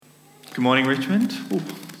Good morning, Richmond. Ooh,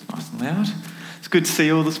 it's nice and loud. It's good to see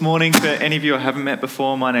you all this morning. For any of you I haven't met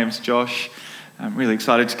before, my name's Josh. I'm really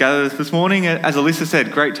excited to gather this morning. As Alyssa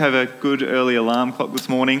said, great to have a good early alarm clock this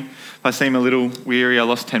morning. If I seem a little weary, I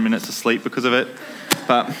lost 10 minutes of sleep because of it,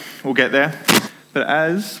 but we'll get there. But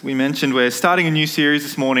as we mentioned, we're starting a new series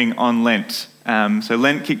this morning on Lent. So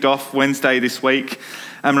Lent kicked off Wednesday this week.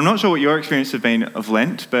 I'm not sure what your experience has been of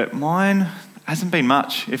Lent, but mine hasn't been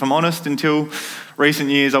much. If I'm honest, until recent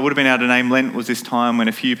years, I would have been able to name Lent was this time when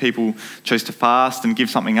a few people chose to fast and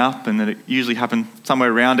give something up, and that it usually happened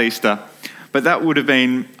somewhere around Easter. But that would have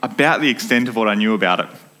been about the extent of what I knew about it.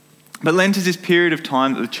 But Lent is this period of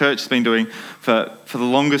time that the church has been doing for the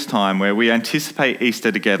longest time, where we anticipate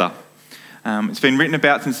Easter together. It's been written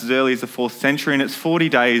about since as early as the 4th century, and it's 40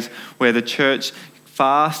 days where the church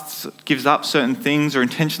fasts, gives up certain things, or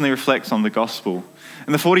intentionally reflects on the gospel.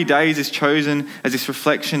 And the 40 days is chosen as this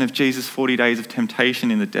reflection of Jesus' 40 days of temptation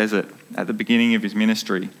in the desert at the beginning of his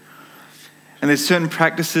ministry. And there's certain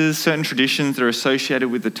practices, certain traditions that are associated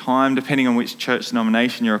with the time, depending on which church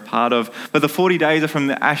denomination you're a part of. But the 40 days are from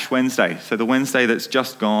the Ash Wednesday, so the Wednesday that's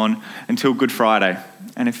just gone, until Good Friday.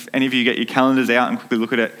 And if any of you get your calendars out and quickly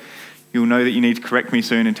look at it, you'll know that you need to correct me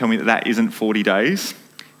soon and tell me that that isn't 40 days.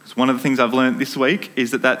 Because one of the things I've learned this week is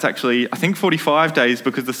that that's actually, I think, 45 days,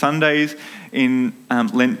 because the Sundays in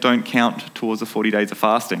Lent don't count towards the 40 days of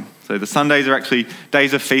fasting. So the Sundays are actually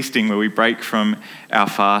days of feasting where we break from our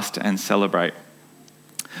fast and celebrate.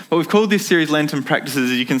 But we've called this series Lenten Practices,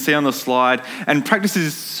 as you can see on the slide. And practices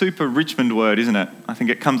is a super Richmond word, isn't it? I think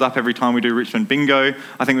it comes up every time we do Richmond Bingo.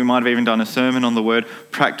 I think we might have even done a sermon on the word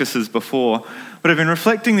practices before. But I've been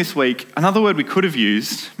reflecting this week, another word we could have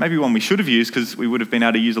used, maybe one we should have used because we would have been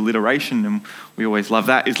able to use alliteration, and we always love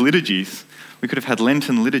that, is liturgies. We could have had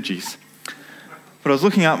Lenten liturgies. But I was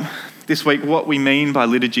looking up this week what we mean by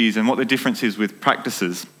liturgies and what the difference is with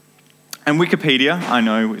practices. And Wikipedia, I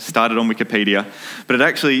know it started on Wikipedia, but it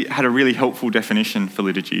actually had a really helpful definition for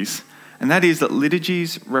liturgies. And that is that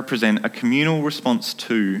liturgies represent a communal response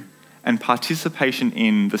to and participation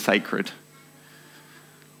in the sacred.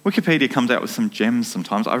 Wikipedia comes out with some gems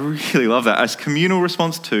sometimes. I really love that. As communal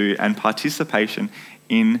response to and participation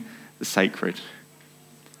in the sacred.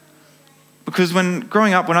 Because when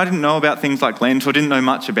growing up, when I didn't know about things like Lent or didn't know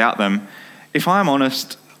much about them, if I'm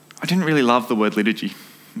honest, I didn't really love the word liturgy.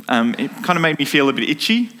 It kind of made me feel a bit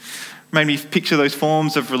itchy, made me picture those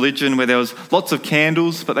forms of religion where there was lots of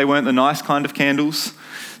candles, but they weren't the nice kind of candles.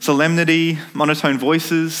 Solemnity, monotone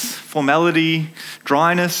voices, formality,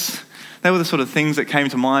 dryness. They were the sort of things that came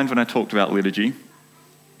to mind when I talked about liturgy.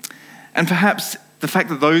 And perhaps the fact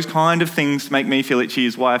that those kind of things make me feel itchy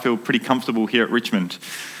is why I feel pretty comfortable here at Richmond.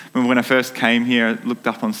 Remember when I first came here, I looked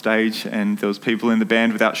up on stage and there was people in the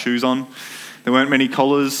band without shoes on. There weren't many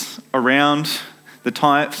collars around.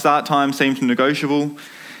 The start time seemed negotiable.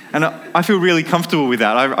 And I feel really comfortable with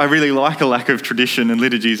that. I really like a lack of tradition and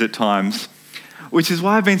liturgies at times. Which is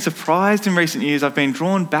why I've been surprised in recent years. I've been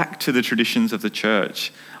drawn back to the traditions of the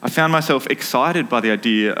church. I found myself excited by the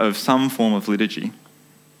idea of some form of liturgy.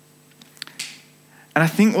 And I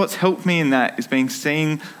think what's helped me in that is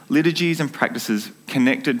seeing liturgies and practices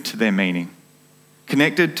connected to their meaning,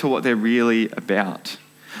 connected to what they're really about.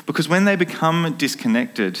 Because when they become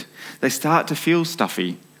disconnected, they start to feel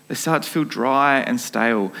stuffy. They start to feel dry and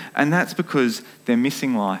stale. And that's because they're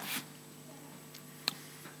missing life.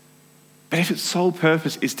 But if its sole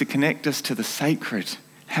purpose is to connect us to the sacred,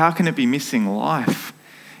 how can it be missing life?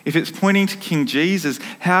 If it's pointing to King Jesus,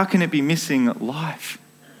 how can it be missing life?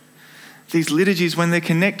 These liturgies, when they're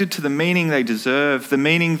connected to the meaning they deserve, the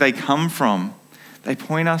meaning they come from, they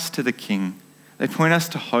point us to the King. They point us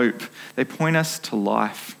to hope. They point us to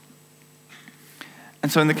life.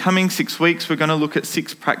 And so in the coming 6 weeks, we're going to look at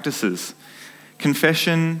 6 practices: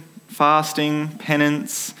 confession, fasting,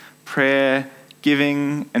 penance, prayer,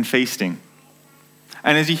 giving, and feasting.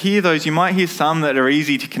 And as you hear those, you might hear some that are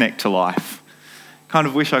easy to connect to life. Kind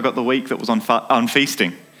of wish I got the week that was on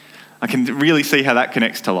feasting. I can really see how that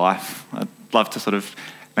connects to life. I'd love to sort of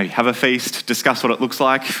maybe have a feast, discuss what it looks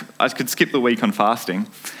like. I could skip the week on fasting.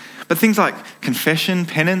 But things like confession,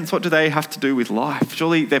 penance, what do they have to do with life?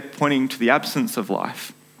 Surely they're pointing to the absence of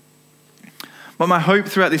life. But my hope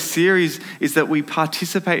throughout this series is that we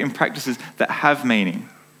participate in practices that have meaning.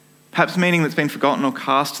 Perhaps meaning that's been forgotten or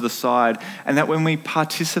cast to the side, and that when we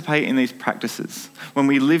participate in these practices, when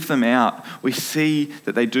we live them out, we see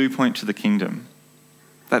that they do point to the kingdom,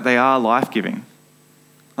 that they are life-giving.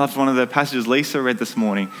 I loved one of the passages Lisa read this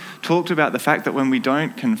morning, talked about the fact that when we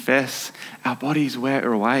don't confess, our bodies wear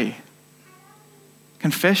away.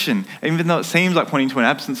 Confession, even though it seems like pointing to an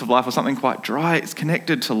absence of life or something quite dry, it's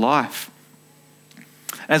connected to life.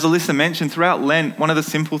 As Alyssa mentioned, throughout Lent, one of the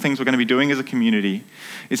simple things we're going to be doing as a community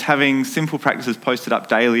is having simple practices posted up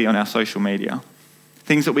daily on our social media.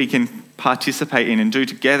 Things that we can participate in and do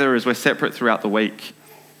together as we're separate throughout the week.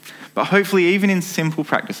 But hopefully even in simple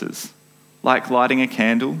practices, like lighting a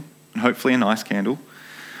candle, and hopefully a nice candle,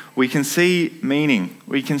 we can see meaning.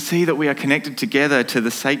 We can see that we are connected together to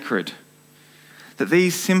the sacred. That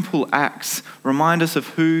these simple acts remind us of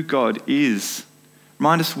who God is.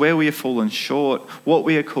 Remind us where we have fallen short, what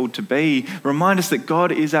we are called to be. Remind us that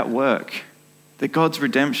God is at work, that God's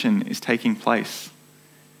redemption is taking place.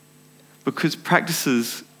 Because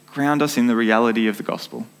practices ground us in the reality of the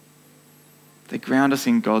gospel. They ground us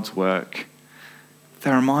in God's work.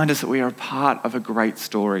 They remind us that we are a part of a great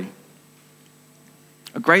story.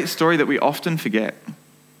 A great story that we often forget.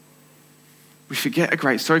 We forget a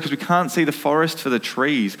great story because we can't see the forest for the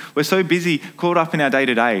trees. We're so busy, caught up in our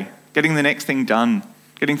day-to-day, getting the next thing done,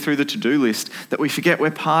 getting through the to-do list, that we forget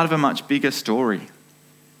we're part of a much bigger story.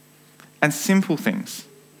 And simple things,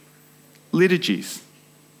 liturgies,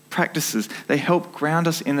 practices, they help ground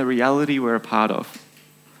us in the reality we're a part of.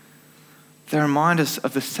 They remind us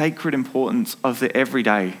of the sacred importance of the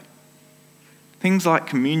everyday. Things like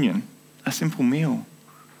communion, a simple meal.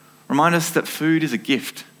 Remind us that food is a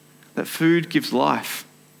gift, that food gives life.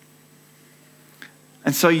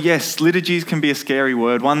 And so yes, liturgies can be a scary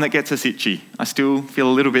word, one that gets us itchy. I still feel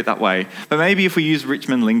a little bit that way. But maybe if we use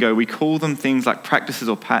Richmond lingo, we call them things like practices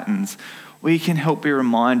or patterns, we can help be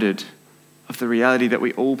reminded of the reality that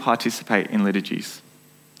we all participate in liturgies.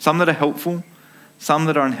 Some that are helpful, some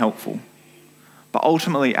that are unhelpful. But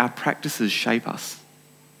ultimately, our practices shape us.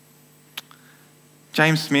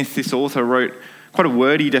 James Smith, this author, wrote quite a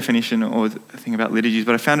wordy definition or thing about liturgies,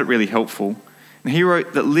 but I found it really helpful. And he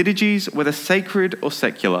wrote that liturgies, whether sacred or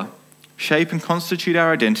secular, shape and constitute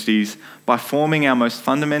our identities by forming our most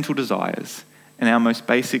fundamental desires and our most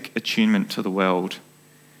basic attunement to the world.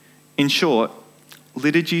 In short,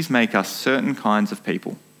 liturgies make us certain kinds of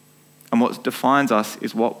people, and what defines us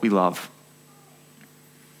is what we love.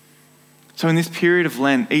 So in this period of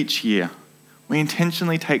Lent each year, we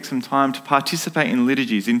intentionally take some time to participate in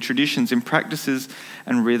liturgies, in traditions, in practices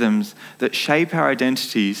and rhythms that shape our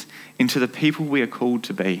identities into the people we are called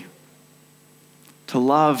to be. To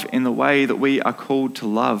love in the way that we are called to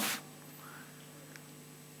love.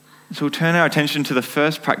 So we'll turn our attention to the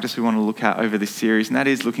first practice we want to look at over this series, and that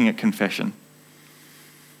is looking at confession.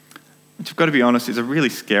 Which I've got to be honest, is a really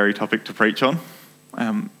scary topic to preach on.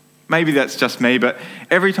 Maybe that's just me, but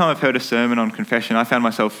every time I've heard a sermon on confession, I found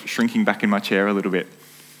myself shrinking back in my chair a little bit,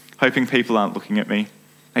 hoping people aren't looking at me,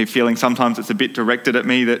 maybe feeling sometimes it's a bit directed at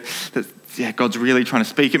me, that God's really trying to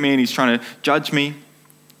speak at me and he's trying to judge me.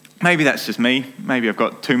 Maybe that's just me. Maybe I've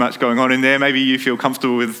got too much going on in there. Maybe you feel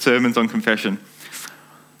comfortable with sermons on confession.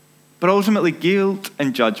 But ultimately, guilt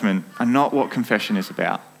and judgment are not what confession is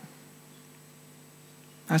about.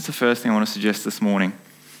 That's the first thing I want to suggest this morning.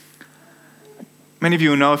 Many of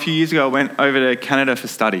you will know a few years ago I went over to Canada for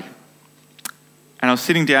study. And I was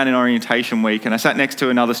sitting down in orientation week and I sat next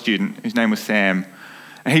to another student whose name was Sam.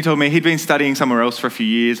 And he told me he'd been studying somewhere else for a few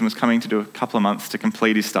years and was coming to do a couple of months to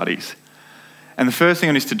complete his studies. And the first thing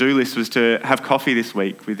on his to-do list was to have coffee this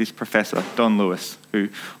week with this professor, Don Lewis, who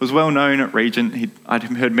was well known at Regent. I'd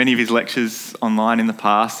heard many of his lectures online in the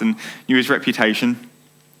past and knew his reputation.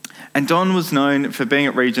 And Don was known for being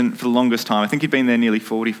at Regent for the longest time. I think he'd been there nearly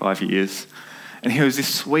 45 years. And he was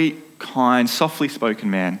this sweet, kind, softly spoken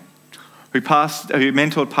man who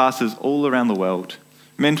mentored pastors all around the world,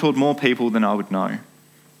 mentored more people than I would know. And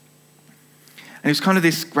he was kind of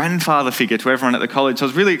this grandfather figure to everyone at the college. So I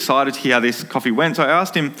was really excited to hear how this coffee went. So I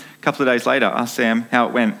asked him a couple of days later, asked Sam how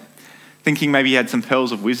it went, thinking maybe he had some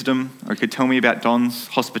pearls of wisdom or he could tell me about Don's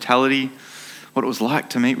hospitality, what it was like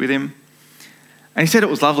to meet with him. And he said it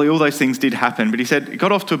was lovely, all those things did happen, but he said it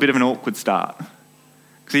got off to a bit of an awkward start.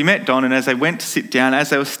 Because he met Don, and as they went to sit down, as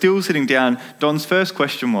they were still sitting down, Don's first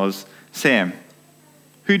question was, Sam,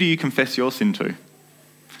 who do you confess your sin to?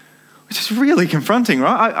 Which is really confronting,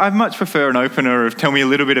 right? I much prefer an opener of tell me a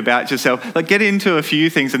little bit about yourself, like get into a few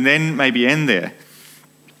things and then maybe end there.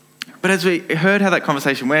 But as we heard how that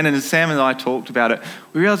conversation went, and as Sam and I talked about it,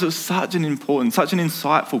 we realised it was such an important, such an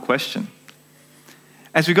insightful question.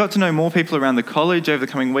 As we got to know more people around the college over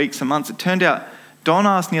the coming weeks and months, it turned out Don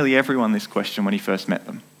asked nearly everyone this question when he first met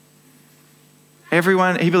them. He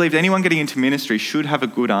believed anyone getting into ministry should have a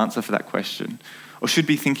good answer for that question, or should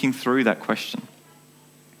be thinking through that question.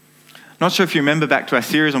 Not sure if you remember back to our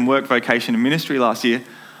series on work, vocation and ministry last year,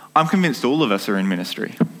 I'm convinced all of us are in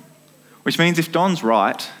ministry. Which means if Don's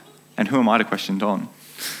right, and who am I to question Don?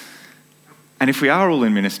 And if we are all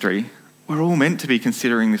in ministry, we're all meant to be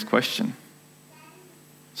considering this question.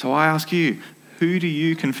 So I ask you, who do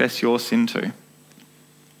you confess your sin to?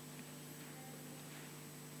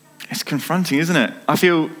 It's confronting, isn't it? I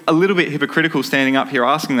feel a little bit hypocritical standing up here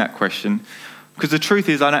asking that question, because the truth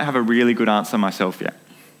is I don't have a really good answer myself yet.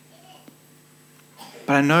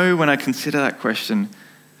 But I know when I consider that question,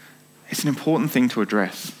 it's an important thing to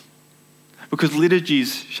address. Because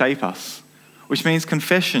liturgies shape us, which means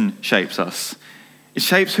confession shapes us. It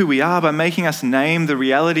shapes who we are by making us name the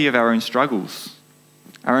reality of our own struggles,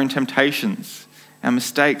 our own temptations, our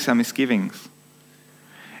mistakes, our misgivings.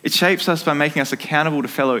 It shapes us by making us accountable to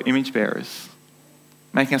fellow image bearers,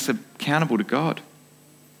 making us accountable to God.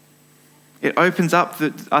 It opens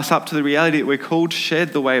us up to the reality that we're called to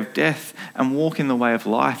shed the way of death and walk in the way of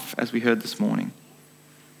life, as we heard this morning.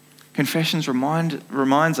 Confessions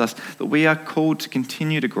reminds us that we are called to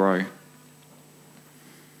continue to grow.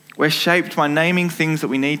 We're shaped by naming things that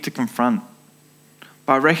we need to confront,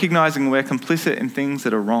 by recognizing we're complicit in things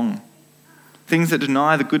that are wrong, things that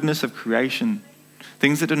deny the goodness of creation,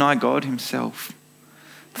 things that deny God himself,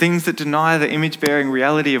 things that deny the image-bearing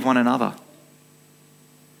reality of one another.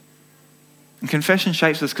 And confession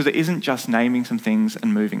shapes us because it isn't just naming some things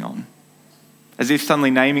and moving on, as if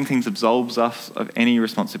suddenly naming things absolves us of any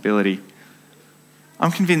responsibility.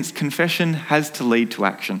 I'm convinced confession has to lead to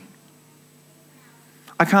action.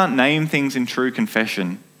 I can't name things in true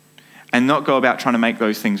confession and not go about trying to make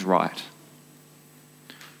those things right.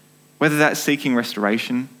 Whether that's seeking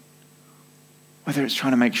restoration, whether it's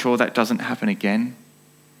trying to make sure that doesn't happen again.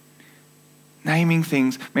 Naming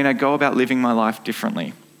things mean I go about living my life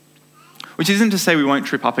differently. Which isn't to say we won't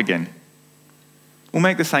trip up again. We'll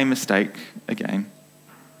make the same mistake again.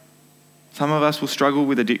 Some of us will struggle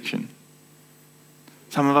with addiction.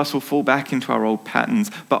 Some of us will fall back into our old patterns.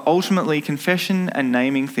 But ultimately, confession and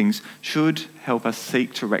naming things should help us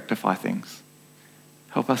seek to rectify things.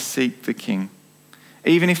 Help us seek the King.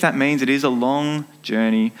 Even if that means it is a long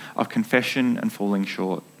journey of confession and falling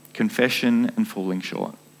short. Confession and falling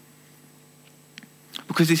short.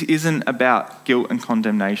 Because this isn't about guilt and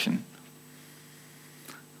condemnation.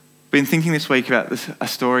 Been thinking this week about a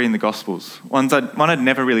story in the Gospels, one I'd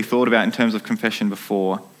never really thought about in terms of confession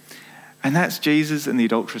before, and that's Jesus and the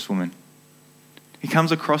adulterous woman. He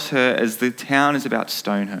comes across her as the town is about to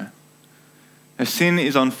stone her. Her sin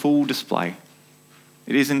is on full display.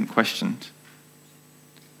 It isn't questioned.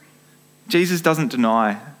 Jesus doesn't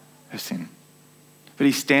deny her sin, but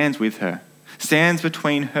he stands with her, stands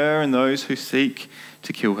between her and those who seek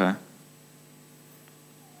to kill her.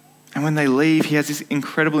 And when they leave, he has this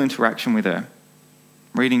incredible interaction with her.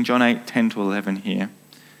 Reading John 8:10-11 here.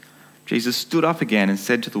 Jesus stood up again and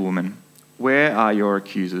said to the woman, "Where are your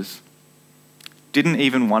accusers? Didn't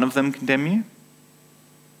even one of them condemn you?"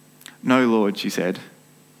 "No, Lord," she said.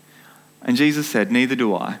 And Jesus said, "Neither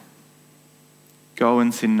do I. Go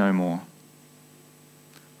and sin no more."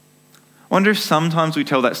 I wonder if sometimes we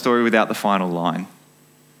tell that story without the final line.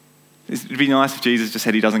 It'd be nice if Jesus just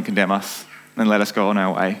said he doesn't condemn us and let us go on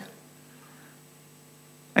our way.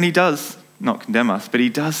 And he does not condemn us, but he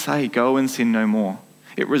does say, go and sin no more.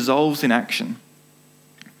 It resolves in action.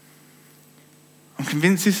 I'm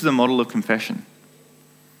convinced this is a model of confession.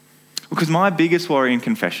 Because my biggest worry in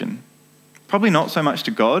confession, probably not so much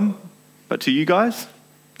to God, but to you guys,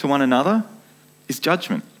 to one another, is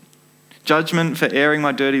judgment. Judgment for airing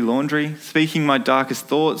my dirty laundry, speaking my darkest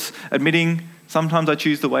thoughts, admitting sometimes I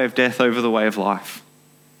choose the way of death over the way of life.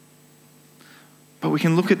 But we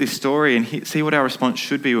can look at this story and see what our response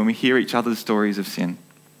should be when we hear each other's stories of sin.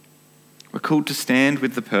 We're called to stand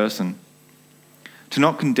with the person, to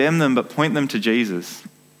not condemn them but point them to Jesus.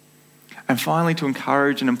 And finally, to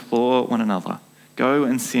encourage and implore one another, go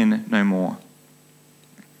and sin no more.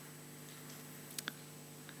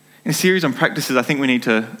 In a series on practices, I think we need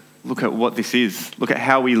to look at what this is, look at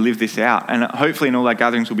how we live this out, and hopefully in all our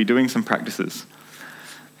gatherings we'll be doing some practices.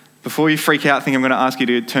 Before you freak out, think I'm going to ask you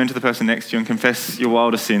to turn to the person next to you and confess your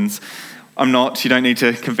wildest sins. I'm not. You don't need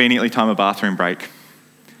to conveniently time a bathroom break.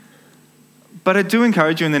 But I do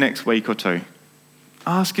encourage you in the next week or two,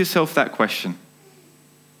 ask yourself that question.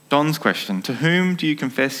 Don's question, to whom do you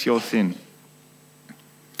confess your sin?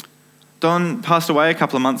 Don passed away a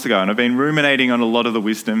couple of months ago, and I've been ruminating on a lot of the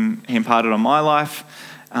wisdom he imparted on my life,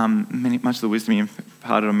 much of the wisdom he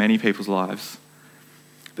imparted on many people's lives.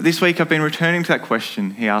 But this week I've been returning to that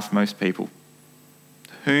question he asked most people.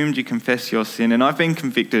 To whom do you confess your sin? And I've been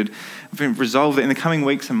convicted, I've been resolved that in the coming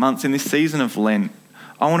weeks and months, in this season of Lent,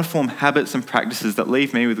 I want to form habits and practices that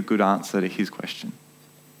leave me with a good answer to his question.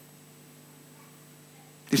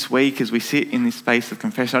 This week, as we sit in this space of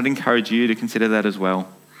confession, I'd encourage you to consider that as well.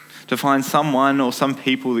 To find someone or some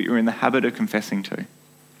people that you're in the habit of confessing to.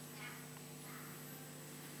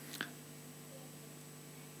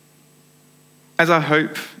 as I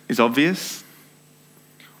hope is obvious,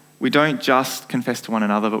 we don't just confess to one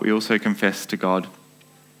another, but we also confess to God.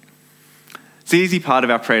 It's the easy part of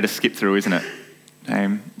our prayer to skip through, isn't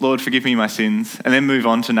it? Lord, forgive me my sins, and then move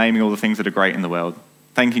on to naming all the things that are great in the world,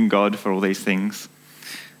 thanking God for all these things,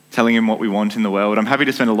 telling him what we want in the world. I'm happy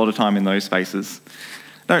to spend a lot of time in those spaces.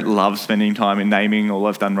 I don't love spending time in naming all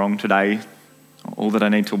I've done wrong today, all that I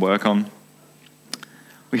need to work on.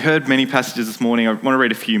 We heard many passages this morning. I want to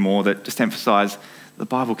read a few more that just emphasise the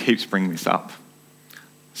Bible keeps bringing this up.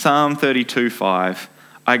 Psalm 32:5,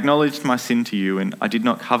 I acknowledged my sin to you and I did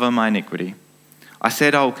not cover my iniquity. I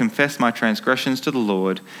said I will confess my transgressions to the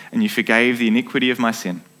Lord and you forgave the iniquity of my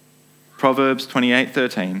sin. Proverbs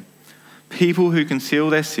 28:13, people who conceal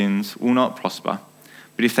their sins will not prosper,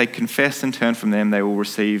 but if they confess and turn from them, they will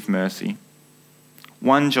receive mercy.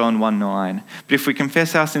 1 John 1:9, but if we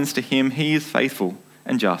confess our sins to him, he is faithful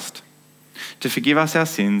and just to forgive us our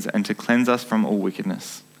sins and to cleanse us from all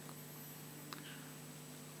wickedness.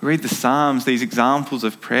 We read the Psalms, these examples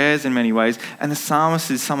of prayers in many ways, and the psalmist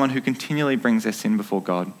is someone who continually brings their sin before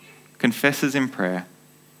God, confesses in prayer.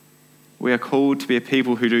 We are called to be a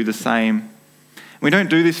people who do the same. We don't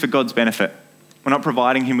do this for God's benefit. We're not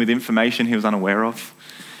providing him with information he was unaware of.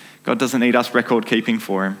 God doesn't need us record keeping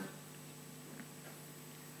for him.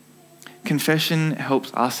 Confession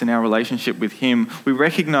helps us in our relationship with him. We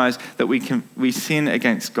recognise that we sin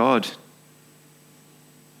against God.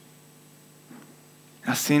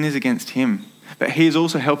 Our sin is against him, but he is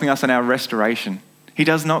also helping us in our restoration. He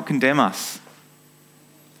does not condemn us.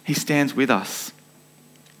 He stands with us.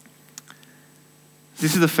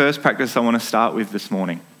 This is the first practice I want to start with this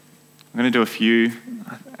morning. I'm going to do a few.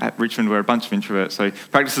 At Richmond, we're a bunch of introverts, so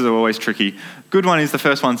practices are always tricky. Good one is the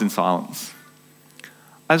first one's in silence.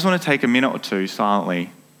 I just want to take a minute or two silently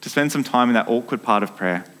to spend some time in that awkward part of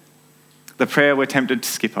prayer. The prayer we're tempted to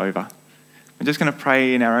skip over. We're just going to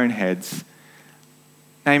pray in our own heads,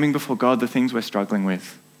 naming before God the things we're struggling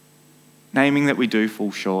with, naming that we do fall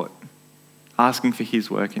short, asking for his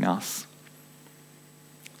work in us.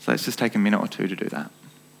 So let's just take a minute or two to do that.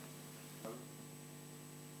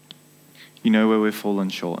 You know where we've fallen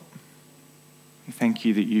short. We thank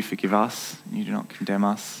you that you forgive us and you do not condemn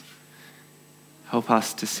us. Help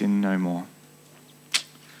us to sin no more.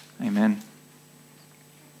 Amen.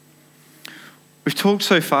 We've talked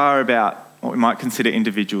so far about what we might consider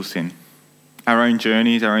individual sin, our own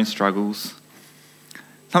journeys, our own struggles.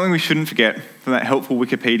 Something we shouldn't forget from that helpful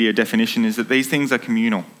Wikipedia definition is that these things are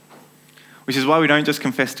communal, which is why we don't just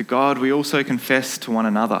confess to God, we also confess to one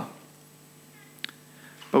another.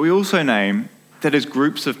 But we also name that as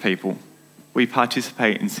groups of people, we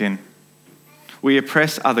participate in sin. We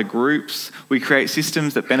oppress other groups, we create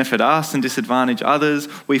systems that benefit us and disadvantage others,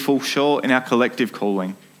 we fall short in our collective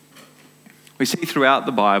calling. We see throughout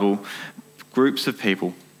the Bible groups of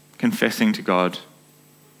people confessing to God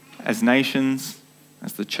as nations,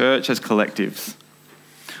 as the church, as collectives,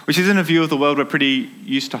 which isn't a view of the world we're pretty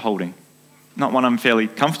used to holding. Not one I'm fairly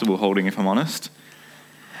comfortable holding, if I'm honest.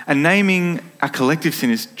 And naming a collective sin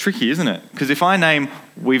is tricky, isn't it? Because if I name,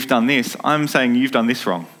 we've done this, I'm saying you've done this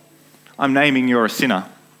wrong. I'm naming you're a sinner,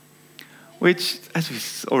 which, as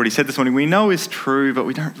we've already said this morning, we know is true, but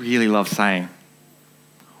we don't really love saying.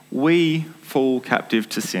 We fall captive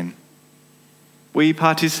to sin. We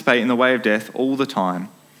participate in the way of death all the time.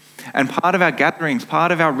 And part of our gatherings,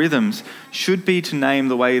 part of our rhythms should be to name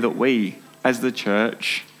the way that we, as the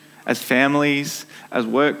church, as families, as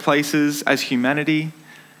workplaces, as humanity,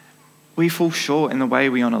 we fall short in the way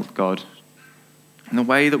we honour God, in the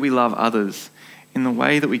way that we love others, in the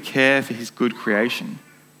way that we care for his good creation.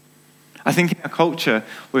 I think in our culture,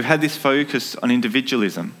 we've had this focus on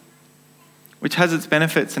individualism, which has its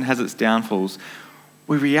benefits and has its downfalls.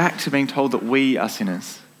 We react to being told that we are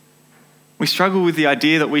sinners. We struggle with the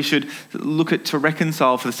idea that we should look to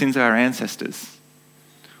reconcile for the sins of our ancestors.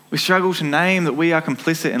 We struggle to name that we are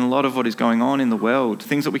complicit in a lot of what is going on in the world,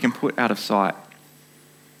 things that we can put out of sight.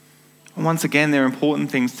 And once again, they're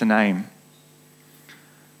important things to name.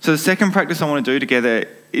 So the second practice I want to do together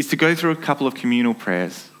is to go through a couple of communal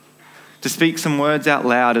prayers, to speak some words out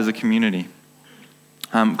loud as a community.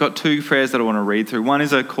 I've got two prayers that I want to read through. One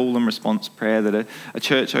is a call and response prayer that a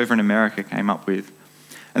church over in America came up with.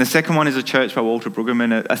 And the second one is a church by Walter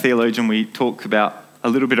Brueggemann, a theologian we talk about a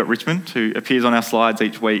little bit at Richmond, who appears on our slides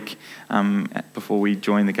each week before we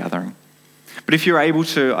join the gathering. But if you're able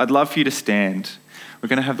to, I'd love for you to stand. We're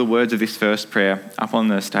going to have the words of this first prayer up on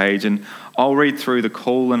the stage, and I'll read through the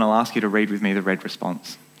call and I'll ask you to read with me the red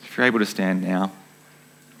response. If you're able to stand now.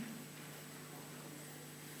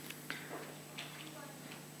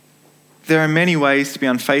 There are many ways to be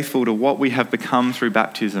unfaithful to what we have become through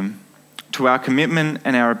baptism, to our commitment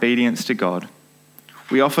and our obedience to God,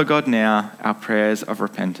 we offer God now our prayers of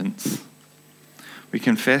repentance. We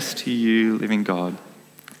confess to you, living God,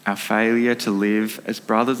 our failure to live as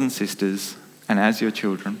brothers and sisters and as your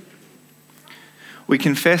children. We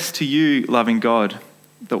confess to you, loving God,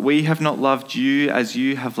 that we have not loved you as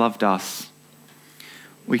you have loved us.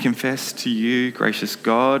 We confess to you, gracious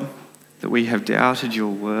God, that we have doubted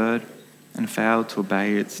your word and failed to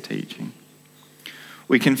obey its teaching.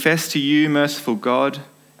 We confess to you, merciful God,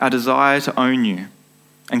 our desire to own you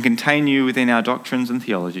and contain you within our doctrines and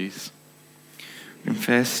theologies. We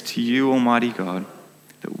confess to you, Almighty God,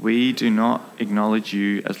 that we do not acknowledge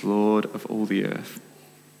you as Lord of all the earth.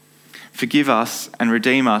 Forgive us and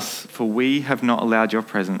redeem us, for we have not allowed your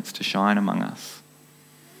presence to shine among us.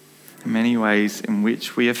 In many ways in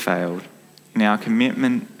which we have failed, in our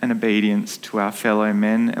commitment and obedience to our fellow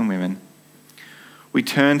men and women, we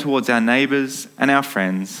turn towards our neighbours and our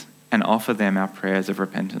friends and offer them our prayers of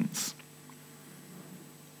repentance.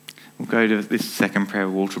 We'll go to this second prayer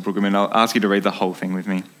of Walter Brueggemann, and I'll ask you to read the whole thing with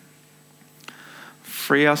me.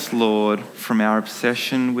 Free us, Lord, from our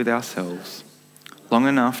obsession with ourselves, long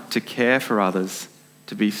enough to care for others,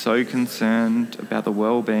 to be so concerned about the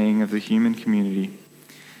well-being of the human community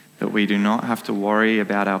that we do not have to worry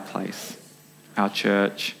about our place, our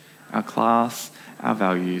church, our class, our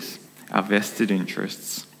values, our vested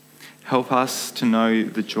interests. Help us to know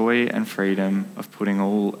the joy and freedom of putting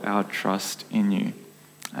all our trust in you.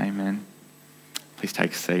 Amen. Please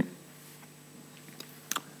take a seat.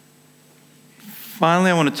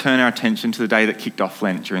 Finally, I want to turn our attention to the day that kicked off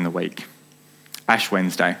Lent during the week, Ash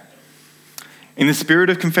Wednesday. In the spirit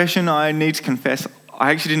of confession, I need to confess,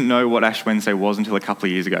 I actually didn't know what Ash Wednesday was until a couple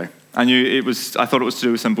of years ago. I thought it was to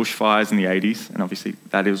do with some bushfires in the 80s, and obviously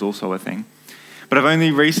that is also a thing. But I've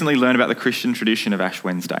only recently learned about the Christian tradition of Ash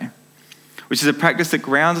Wednesday, which is a practice that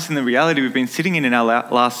grounds us in the reality we've been sitting in our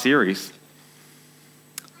last series,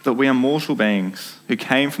 that we are mortal beings who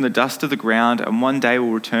came from the dust of the ground and one day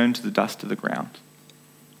will return to the dust of the ground.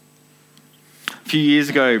 A few years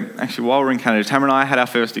ago, actually while we were in Canada, Tamara and I had our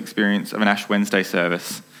first experience of an Ash Wednesday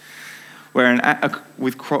service, where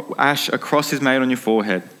with ash, a cross is made on your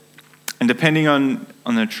forehead. And depending on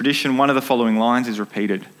the tradition, one of the following lines is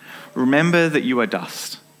repeated. Remember that you are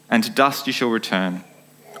dust, and to dust you shall return.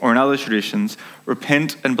 Or in other traditions,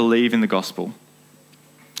 repent and believe in the gospel.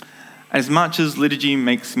 As much as liturgy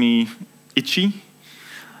makes me itchy,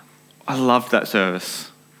 I loved that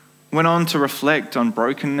service. Went on to reflect on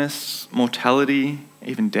brokenness, mortality,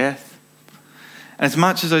 even death. And as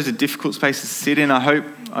much as those are difficult spaces to sit in, I hope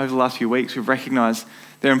over the last few weeks we've recognised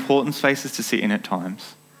they're important spaces to sit in at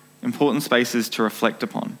times, important spaces to reflect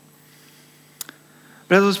upon.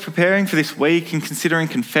 But as I was preparing for this week and considering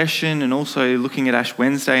confession and also looking at Ash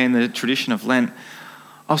Wednesday and the tradition of Lent,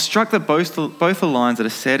 I was struck that both the lines that are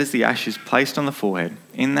said as the ash is placed on the forehead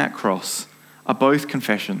in that cross are both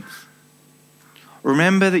confessions.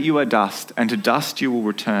 Remember that you are dust, and to dust you will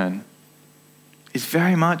return, is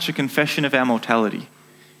very much a confession of our mortality.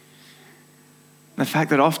 The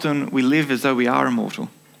fact that often we live as though we are immortal.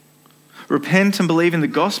 Repent and believe in the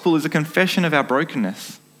gospel is a confession of our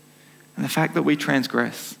brokenness and the fact that we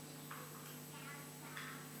transgress.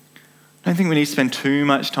 I don't think we need to spend too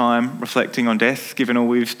much time reflecting on death, given all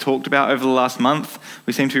we've talked about over the last month.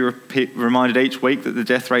 We seem to be reminded each week that the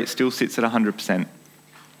death rate still sits at 100%.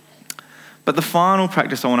 But the final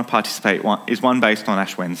practice I want to participate in is one based on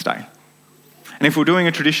Ash Wednesday. And if we're doing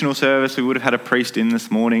a traditional service, we would have had a priest in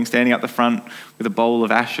this morning, standing up the front with a bowl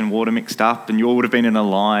of ash and water mixed up, and you all would have been in a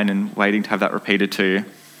line and waiting to have that repeated to you. In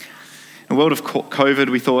the world of COVID,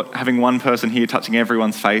 we thought having one person here touching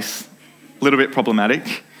everyone's face, a little bit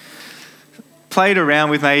problematic. Played around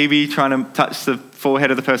with maybe trying to touch the forehead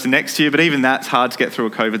of the person next to you, but even that's hard to get through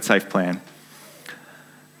a COVID-safe plan.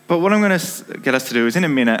 But what I'm going to get us to do is in a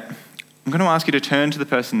minute, I'm going to ask you to turn to the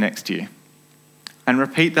person next to you and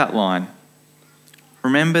repeat that line.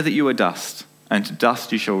 Remember that you are dust, and to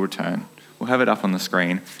dust you shall return. We'll have it up on the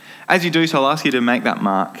screen. As you do so, I'll ask you to make that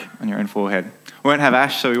mark on your own forehead. We won't have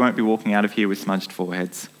ash, so we won't be walking out of here with smudged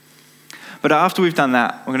foreheads. But after we've done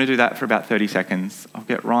that, we're going to do that for about 30 seconds. I'll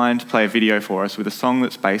get Ryan to play a video for us with a song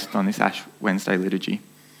that's based on this Ash Wednesday liturgy.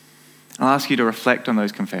 I'll ask you to reflect on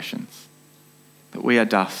those confessions. That we are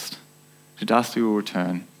dust. To dust we will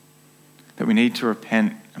return. That we need to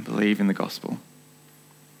repent and believe in the gospel.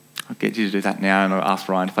 I'll get you to do that now, and I'll ask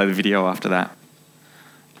Ryan to play the video after that.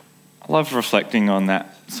 I love reflecting on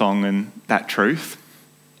that song and that truth.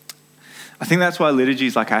 I think that's why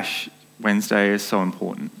liturgies like Ash Wednesday is so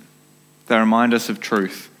important. They remind us of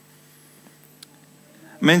truth.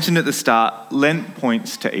 Mentioned at the start, Lent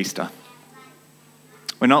points to Easter.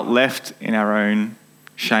 We're not left in our own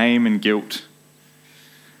shame and guilt.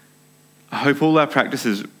 I hope all our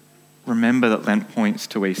practices remember that Lent points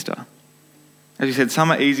to Easter. As you said,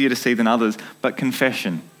 some are easier to see than others, but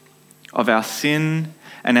confession of our sin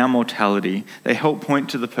and our mortality, they help point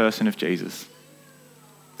to the person of Jesus.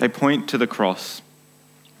 They point to the cross.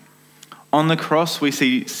 On the cross, we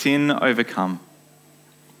see sin overcome.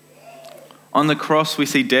 On the cross, we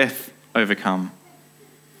see death overcome.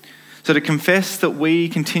 So to confess that we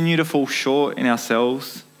continue to fall short in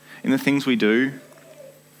ourselves, in the things we do,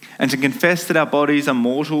 and to confess that our bodies are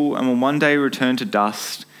mortal and will one day return to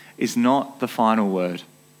dust is not the final word.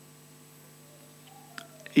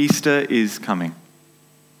 Easter is coming.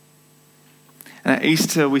 And at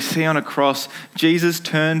Easter, we see on a cross, Jesus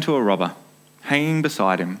turn to a robber, hanging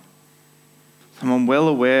beside him. Someone well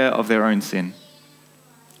aware of their own sin.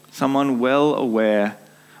 Someone well aware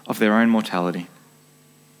of their own mortality.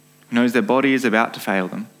 Who knows their body is about to fail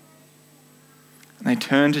them. And they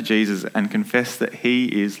turn to Jesus and confess that he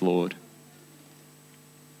is Lord.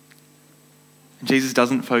 And Jesus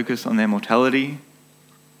doesn't focus on their mortality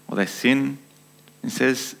or their sin.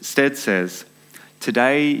 Instead says,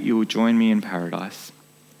 "Today you will join me in paradise."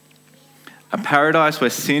 A paradise where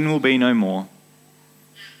sin will be no more.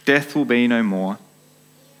 Death will be no more.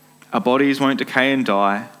 Our bodies won't decay and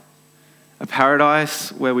die. A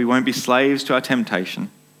paradise where we won't be slaves to our temptation.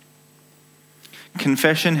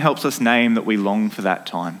 Confession helps us name that we long for that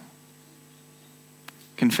time.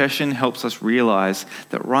 Confession helps us realise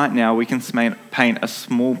that right now we can paint a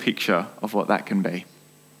small picture of what that can be.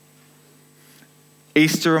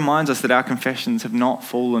 Easter reminds us that our confessions have not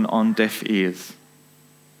fallen on deaf ears,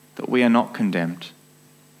 that we are not condemned,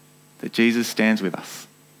 that Jesus stands with us.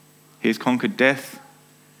 He has conquered death,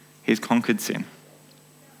 he has conquered sin.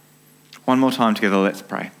 One more time together, let's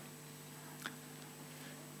pray.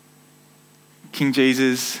 King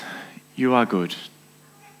Jesus, you are good.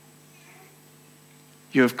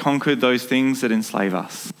 You have conquered those things that enslave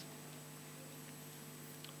us.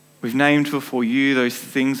 We've named before you those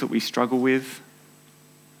things that we struggle with,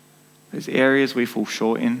 those areas we fall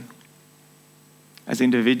short in, as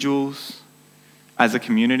individuals, as a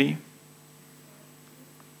community.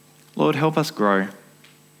 Lord, help us grow.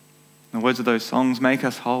 The words of those songs make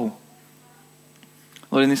us whole.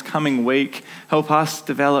 Lord, in this coming week, help us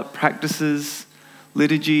develop practices,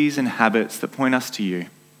 liturgies, and habits that point us to you,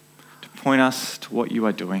 to point us to what you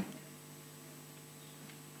are doing.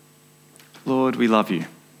 Lord, we love you.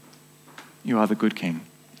 You are the good King.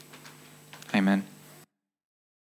 Amen.